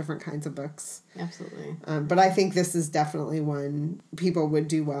lot of different kinds of books. Absolutely. But I think this is definitely one people would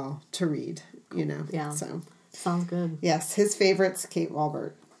do well to read, you know. Yeah. So sounds good. Yes, his favorite's Kate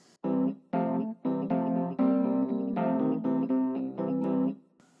Walbert.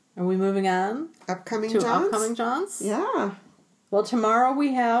 Are we moving on? Upcoming Johns? Yeah. Well, tomorrow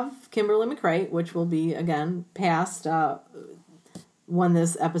we have Kimberly McCreight, which will be, again, past when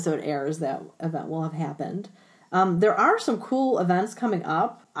this episode airs. That event will have happened. There are some cool events coming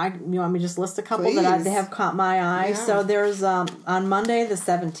up. You want me to just list a couple that have caught my eye? Yeah. So there's on Monday the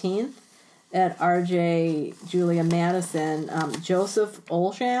 17th at RJ Julia Madison, Joseph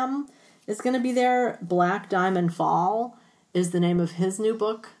Olsham is going to be there. Black Diamond Fall is the name of his new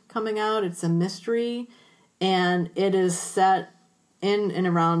book coming out. It's a mystery, and it is set in and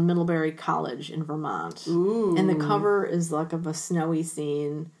around Middlebury College in Vermont. Ooh. And the cover is like of a snowy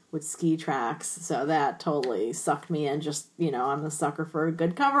scene with ski tracks, so that totally sucked me in. Just, you know, I'm a sucker for a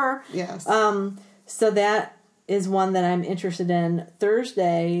good cover. Yes. So that is one that I'm interested in.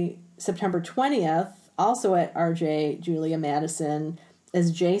 Thursday, September 20th, also at RJ Julia Madison,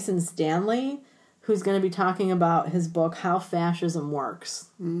 is Jason Stanley, who's going to be talking about his book, How Fascism Works.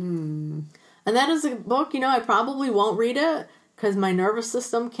 Mm. And that is a book, you know, I probably won't read it because my nervous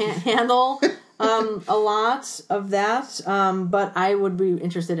system can't handle a lot of that, but I would be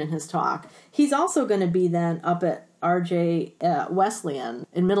interested in his talk. He's also going to be then up at RJ Wesleyan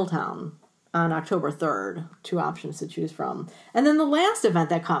in Middletown on October 3rd. 2 options to choose from. And then the last event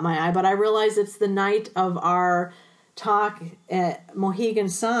that caught my eye, but I realize it's the night of our talk at Mohegan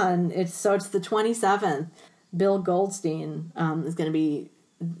Sun. It's the 27th. Bill Goldstein is going to be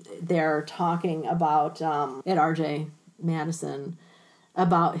there talking about at RJ Madison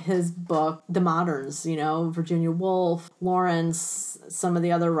about his book, The Moderns, Virginia Woolf, Lawrence, some of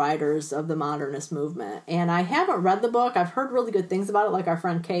the other writers of the modernist movement. And I haven't read the book. I've heard really good things about it. Like our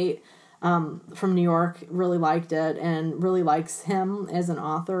friend Kate from New York really liked it and really likes him as an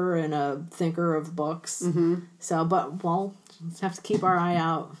author and a thinker of books. Mm-hmm. So, but we'll just have to keep our eye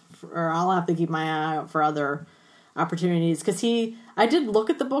out, or I'll have to keep my eye out for other opportunities, because I did look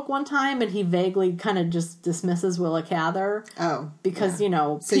at the book one time and he vaguely kind of just dismisses Willa Cather. Oh, because so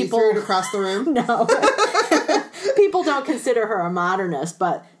people, you threw it across the room. No, people don't consider her a modernist,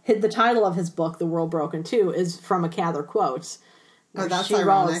 but the title of his book, The World Broke in Two, is from a Cather quote. Oh, that's she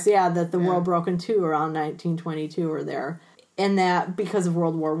ironic. wrote, that the world broke in two around 1922 or there, and that because of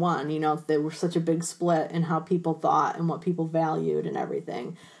World War I, there was such a big split in how people thought and what people valued and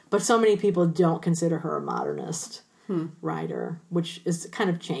everything. But so many people don't consider her a modernist writer, which is kind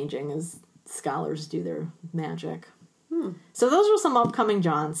of changing as scholars do their magic. So those are some upcoming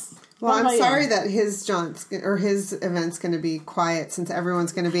jaunts. Well, I'm sorry that his jaunts or his event's going to be quiet since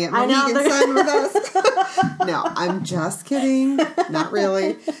everyone's going to be at Mohegan Sun with us. No, I'm just kidding. Not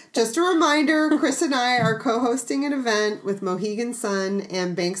really. Just a reminder, Chris and I are co-hosting an event with Mohegan Sun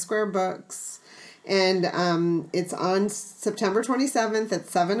and Bank Square Books. And it's on September 27th at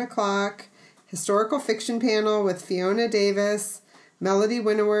 7 o'clock. Historical fiction panel with Fiona Davis, Melody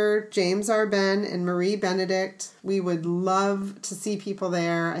Winnower, James Arben, and Marie Benedict. We would love to see people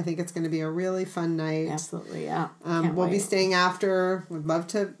there. I think it's going to be a really fun night. Absolutely, yeah. We'll be staying after. Would love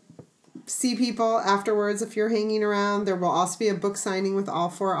to see people afterwards if you're hanging around. There will also be a book signing with all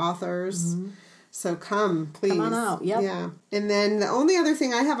 4 authors. Mm-hmm. So come, please. Come on out, yep. Yeah. And then the only other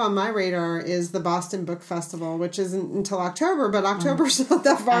thing I have on my radar is the Boston Book Festival, which isn't until October, but October's not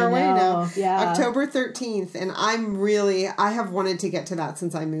that far away now. Yeah. October 13th. And I have wanted to get to that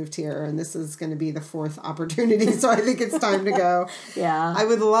since I moved here, and this is going to be the 4th opportunity, so I think it's time to go. Yeah. I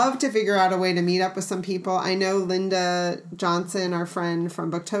would love to figure out a way to meet up with some people. I know Linda Johnson, our friend from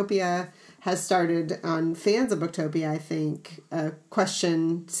Booktopia, has started on Fans of Booktopia, I think, a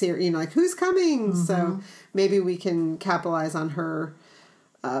question series, like, who's coming? Mm-hmm. So maybe we can capitalize on her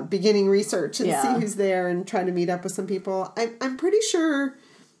beginning research and see who's there and try to meet up with some people. I'm pretty sure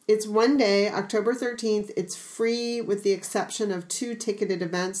it's one day, October 13th. It's free with the exception of 2 ticketed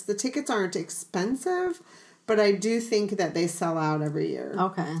events. The tickets aren't expensive, but I do think that they sell out every year.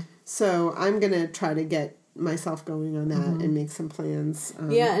 Okay. So I'm going to try to get myself going on that and make some plans.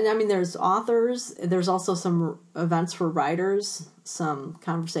 Yeah, and I mean, there's authors. There's also some events for writers, some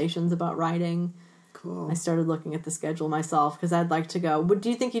conversations about writing. Cool. I started looking at the schedule myself because I'd like to go. Do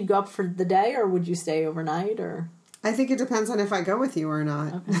you think you'd go up for the day, or would you stay overnight? Or I think it depends on if I go with you or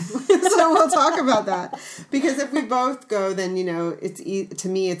not. Okay. So we'll talk about that. Because if we both go, then, to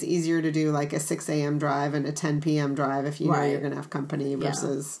me, it's easier to do like a 6 a.m. drive and a 10 p.m. drive if you know you're going to have company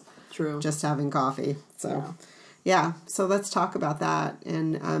versus... True. Just having coffee. So, so let's talk about that.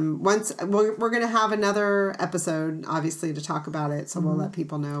 And once we're going to have another episode, obviously, to talk about it. So we'll let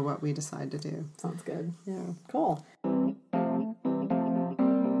people know what we decide to do. Sounds good. Yeah. Cool.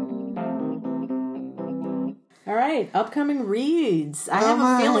 All right. Upcoming reads. I have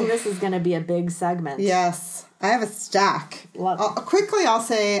a feeling this is going to be a big segment. Yes. I have a stack. I'll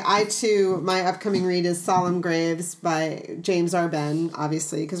say my upcoming read is Solemn Graves by James Arben,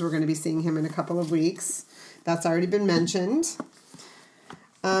 obviously, because we're going to be seeing him in a couple of weeks. That's already been mentioned.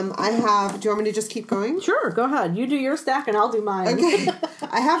 Do you want me to just keep going? Sure, go ahead. You do your stack and I'll do mine. Okay.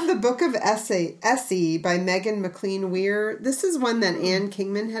 I have the Book of Essie by Megan McLean Weir. This is one that Anne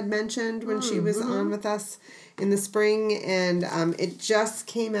Kingman had mentioned when she was on with us in the spring, and it just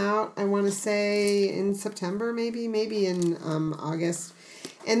came out, I want to say, in September, maybe in August.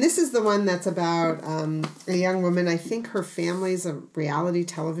 And this is the one that's about a young woman. I think her family's a reality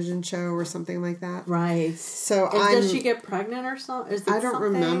television show or something like that. Right. So does she get pregnant or something? I don't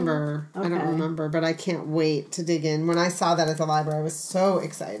remember. Okay. I don't remember, but I can't wait to dig in. When I saw that at the library, I was so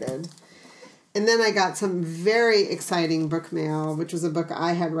excited. And then I got some very exciting book mail, which was a book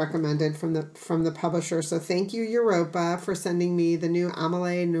I had recommended from the publisher. So thank you, Europa, for sending me the new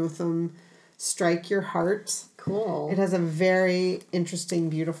Amelie Nothomb Strike Your Heart. Cool. It has a very interesting,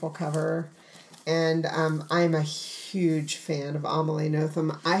 beautiful cover. And I'm a huge fan of Amelie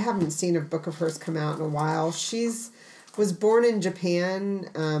Nothomb. I haven't seen a book of hers come out in a while. Was born in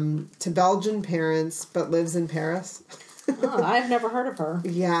Japan to Belgian parents, but lives in Paris. Oh, I've never heard of her.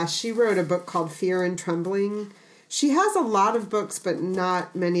 Yeah, she wrote a book called Fear and Trembling. She has a lot of books, but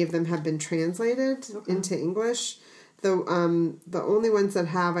not many of them have been translated into English. The only ones that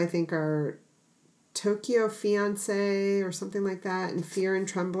have, I think, are Tokyo Fiancé or something like that, and Fear and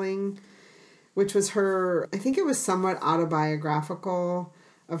Trembling, which was her, I think it was somewhat autobiographical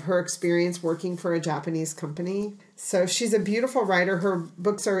of her experience working for a Japanese company. So she's a beautiful writer. Her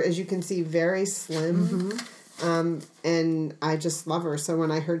books are, as you can see, very slim. And I just love her. So when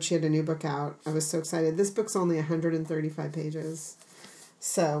I heard she had a new book out, I was so excited. This book's only 135 pages.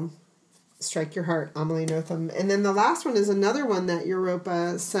 So strike your heart, Amelie Nothomb. And then the last one is another one that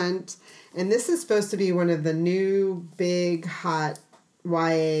Europa sent. And this is supposed to be one of the new big hot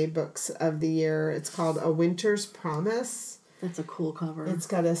YA books of the year. It's called A Winter's Promise. That's a cool cover. It's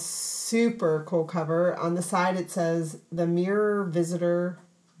got a super cool cover. On the side it says The Mirror Visitor,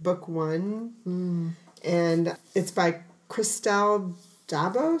 Book 1. And it's by Christelle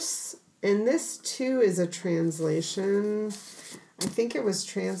Dabos. And this, too, is a translation. I think it was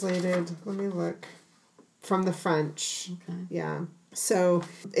translated, let me look, from the French. Okay. Yeah. So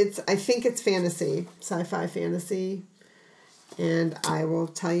I think it's fantasy, sci-fi fantasy. And I will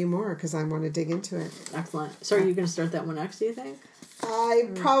tell you more because I want to dig into it. Excellent. So are you going to start that one next, do you think? I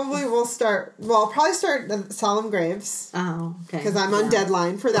probably will start, well, I'll probably start the Solemn Graves. Oh, okay. Because I'm on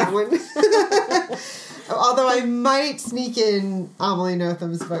deadline for that one. Although I might sneak in Amelie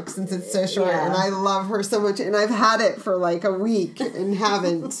Nothomb's book since it's so short, and I love her so much, and I've had it for like a week and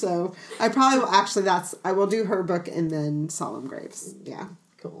haven't. So I probably will, actually, I will do her book and then Solemn Graves. Yeah.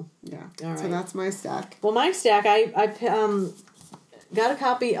 Cool. Yeah. All right. So that's my stack. Well, my stack, I got a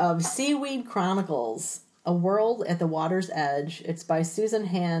copy of Seaweed Chronicles, A World at the Water's Edge. It's by Susan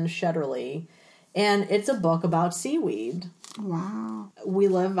Hand Shetterly, and it's a book about seaweed. Wow. We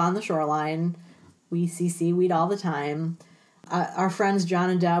live on the shoreline. We see seaweed all the time. Our friends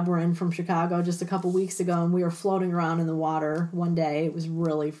John and Deb were in from Chicago just a couple weeks ago, and we were floating around in the water one day. It was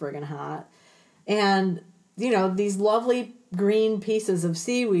really friggin' hot. And, these lovely green pieces of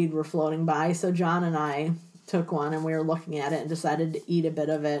seaweed were floating by, so John and I took one, and we were looking at it and decided to eat a bit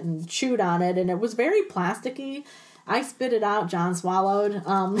of it and chewed on it, and it was very plasticky. I spit it out. John swallowed.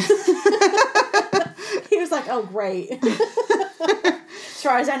 He was like, oh, great. As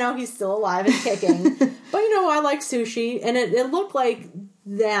far as I know, he's still alive and kicking. But, I like sushi, and it looked like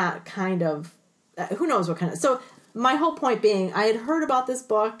that kind of, who knows what kind of. So my whole point being, I had heard about this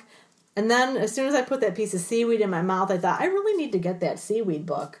book, and then as soon as I put that piece of seaweed in my mouth, I thought, I really need to get that seaweed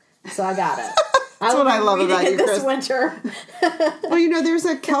book. So I got it. That's what I love about you, this Chris. winter. Well, there's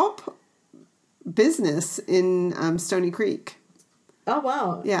a kelp business in Stony Creek. Oh,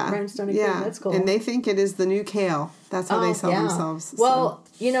 wow. Yeah. Right in Stony Creek. That's cool. And they think it is the new kale. That's how they sell themselves. Well,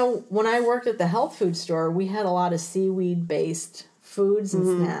 when I worked at the health food store, we had a lot of seaweed-based foods and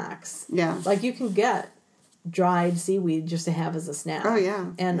snacks. Yeah. Like you can get dried seaweed just to have as a snack. Oh, yeah.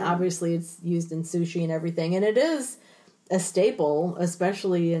 And obviously it's used in sushi and everything. And it is a staple,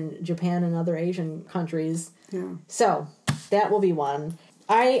 especially in Japan and other Asian countries. Yeah. So that will be one.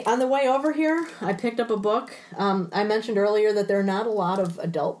 On the way over here, I picked up a book. I mentioned earlier that there are not a lot of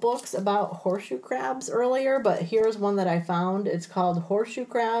adult books about horseshoe crabs earlier, but here's one that I found. It's called Horseshoe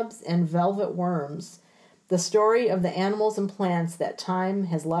Crabs and Velvet Worms, The Story of the Animals and Plants That Time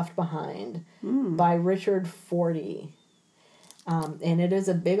Has Left Behind by Richard Forty. And it is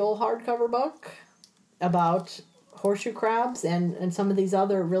a big old hardcover book about horseshoe crabs and some of these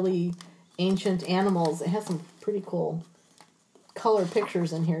other really ancient animals. It has some pretty cool color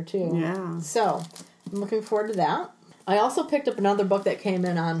pictures in here too. Yeah. So I'm looking forward to that. I also picked up another book that came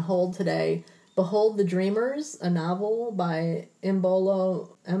in on hold today, Behold the Dreamers, a novel by Imbolo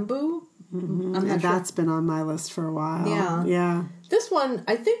Embu. And that's been on my list for a while. Yeah. Yeah. This one,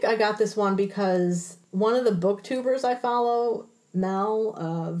 I think I got this one because one of the booktubers I follow, Mel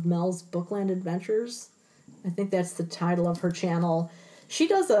of Mel's Bookland Adventures, I think that's the title of her channel. She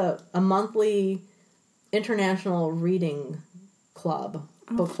does a monthly international reading club,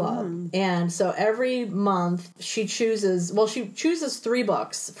 book club. Fun. And so every month she chooses 3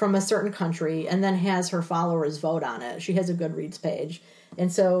 books from a certain country and then has her followers vote on it. She has a Goodreads page.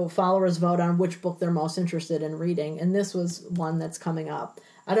 And so followers vote on which book they're most interested in reading. And this was one that's coming up.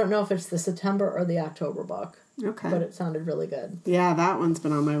 I don't know if it's the September or the October book. Okay. But it sounded really good. Yeah, that one's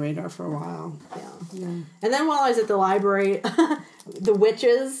been on my radar for a while. Yeah. And then while I was at the library, The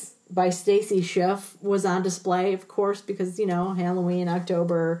Witches by Stacy Schiff was on display, of course, because, Halloween,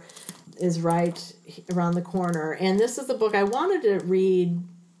 October is right around the corner. And this is the book I wanted to read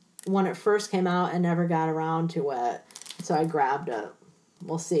when it first came out and never got around to it. So I grabbed it.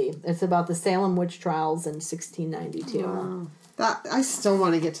 We'll see. It's about the Salem witch trials in 1692. Wow. I still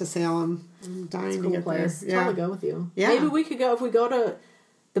want to get to Salem. I'm dying to get place. there. Yeah. Totally go with you. Yeah. Maybe we could go, if we go to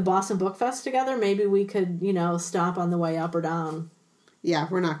the Boston Book Fest together, maybe we could, stop on the way up or down. Yeah,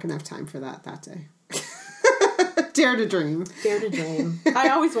 we're not going to have time for that day. Dare to dream. Dare to dream. I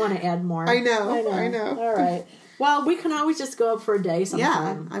always want to add more. I know. All right. Well, we can always just go up for a day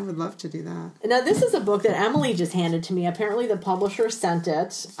sometime. Yeah, I would love to do that. Now, this is a book that Emily just handed to me. Apparently, the publisher sent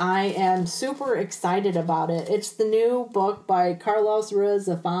it. I am super excited about it. It's the new book by Carlos Ruiz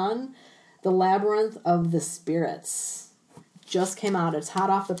Zafón, The Labyrinth of the Spirits. Just came out. It's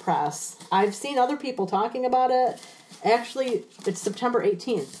hot off the press. I've seen other people talking about it. Actually, it's September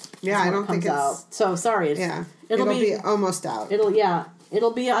 18th. Yeah, I don't think it's out. So, sorry. It'll be almost out. It'll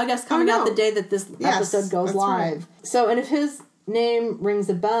be, I guess, coming out the day that this episode goes live. Right. So, and if his name rings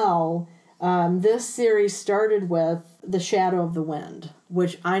a bell, this series started with The Shadow of the Wind,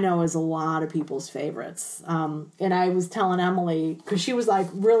 which I know is a lot of people's favorites. And I was telling Emily, because she was like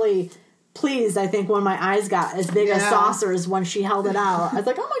really pleased, I think, when my eyes got as big as saucers when she held it out. I was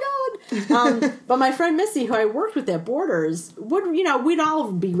like, oh my God. But my friend Missy, who I worked with at Borders, we'd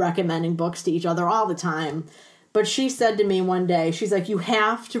all be recommending books to each other all the time. But she said to me one day, she's like, you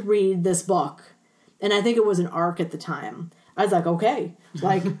have to read this book. And I think it was an ARC at the time. I was like, okay.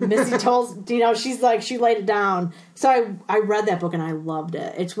 Like, Missy told, she's like, she laid it down. So I read that book and I loved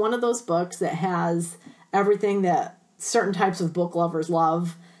it. It's one of those books that has everything that certain types of book lovers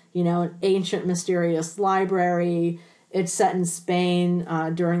love. An ancient, mysterious library. It's set in Spain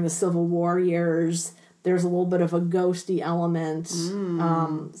during the Civil War years. There's a little bit of a ghosty element.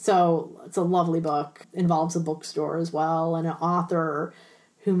 So it's a lovely book. Involves a bookstore as well and an author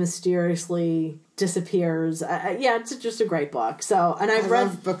who mysteriously disappears. It's just a great book. So, and I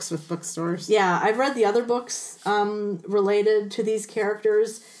love books with bookstores. Yeah, I've read the other books related to these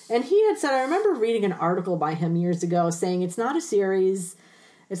characters. And he had said, I remember reading an article by him years ago saying it's not a series.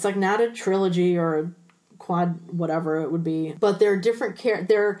 It's like not a trilogy or a quad, whatever it would be. But they're different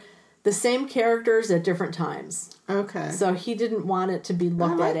they're the same characters at different times. Okay. So he didn't want it to be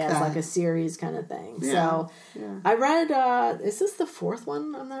looked at as like a series kind of thing. Yeah. So I read, is this the fourth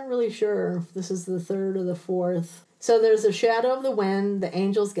one? I'm not really sure if this is the third or the fourth. So there's A Shadow of the Wind, The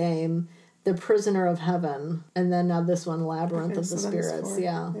Angel's Game, The Prisoner of Heaven, and then now this one, Labyrinth of the Spirits.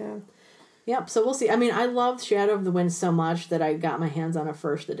 Yeah. Yep, so we'll see. I mean, I loved Shadow of the Wind so much that I got my hands on a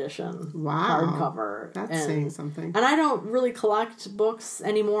first edition hardcover. That's saying something. And I don't really collect books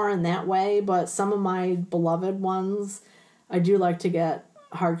anymore in that way, but some of my beloved ones, I do like to get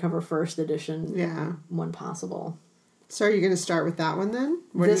hardcover first edition when possible. So are you going to start with that one then?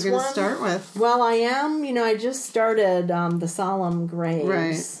 What are you going to start with? Well, I am. I just started The Solemn Graves.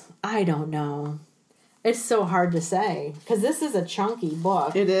 Right. I don't know. It's so hard to say, because this is a chunky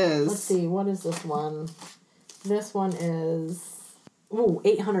book. It is. Let's see, what is this one? This one is,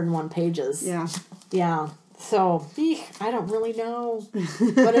 801 pages. Yeah. Yeah. So, I don't really know.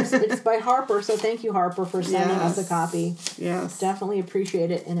 But it's by Harper, so thank you, Harper, for sending us a copy. Yes. Definitely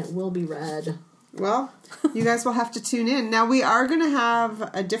appreciate it, and it will be read. Well, you guys will have to tune in. Now, we are going to have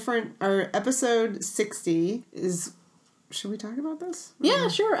our episode 60 is... Should we talk about this? Yeah,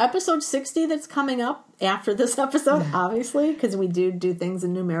 sure. Episode 60 that's coming up after this episode, obviously, because we do things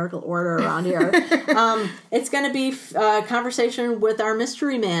in numerical order around here. It's going to be a conversation with our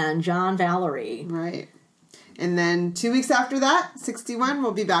mystery man, John Valerie. Right. And then 2 weeks after that, 61,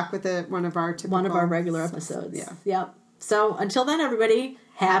 we'll be back with one of our regular episodes. Yeah. Yep. So until then, everybody,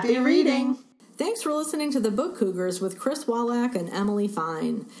 happy reading. Thanks for listening to The Book Cougars with Chris Wallach and Emily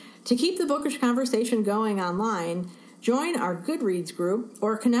Fine. To keep the bookish conversation going online, join our Goodreads group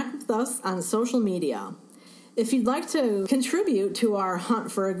or connect with us on social media. If you'd like to contribute to our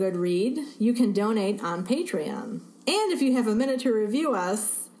hunt for a good read, you can donate on Patreon. And if you have a minute to review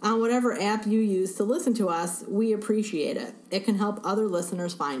us on whatever app you use to listen to us, we appreciate it. It can help other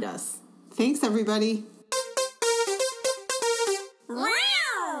listeners find us. Thanks, everybody.